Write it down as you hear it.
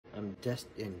I'm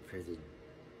destined for the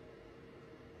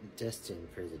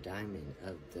diamond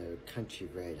of the country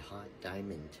red hot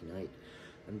diamond tonight.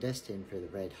 I'm destined for the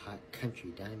red hot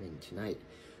country diamond tonight.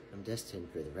 I'm destined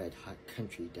for the red hot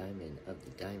country diamond of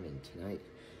the diamond tonight.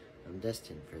 I'm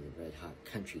destined for the red hot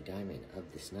country diamond of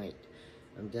this night.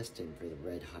 I'm destined for the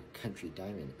red hot country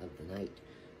diamond of the night,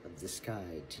 of the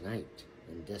sky tonight.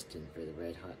 I'm destined for the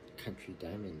red hot country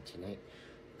diamond tonight,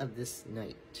 of this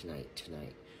night, tonight.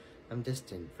 I'm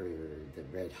destined for the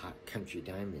red hot country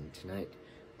diamond tonight.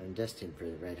 I'm destined for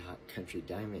the red hot country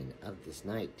diamond of this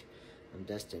night. I'm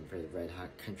destined for the red hot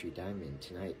country diamond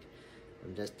tonight.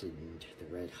 I'm destined to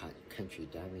the red hot country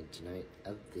diamond tonight,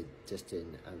 of the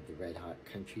destined of the red hot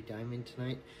country diamond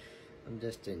tonight. I'm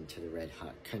destined to the red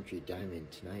hot country diamond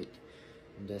tonight.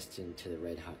 I'm destined to the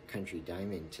red hot country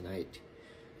diamond tonight.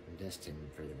 I'm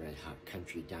destined for the red hot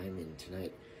country diamond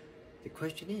tonight. The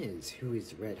question is, who is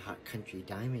the red hot country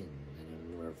diamond that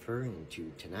I'm referring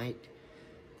to tonight?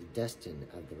 The destined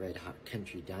of the red hot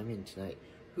country diamond tonight.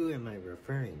 Who am I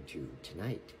referring to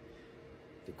tonight?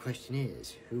 The question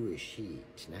is, who is she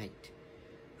tonight?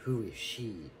 Who is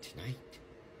she tonight?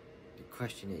 The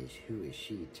question is, who is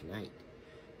she tonight?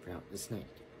 Throughout this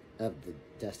night of the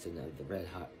destined of the red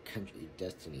hot country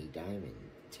destiny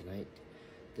diamond tonight.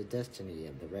 The destiny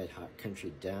of the red hot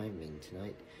country diamond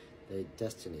tonight. The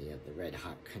destiny of the red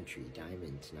hot country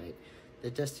diamond tonight. The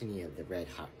destiny of the red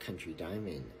hot country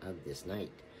diamond of this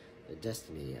night. The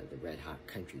destiny of the red hot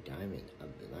country diamond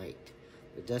of the night.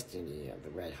 The destiny of the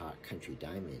red hot country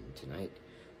diamond tonight.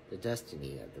 The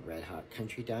destiny of the red hot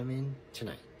country diamond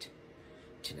tonight.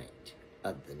 Tonight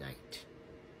of the night.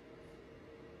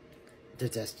 The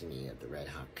destiny of the red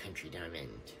hot country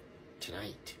diamond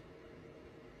tonight.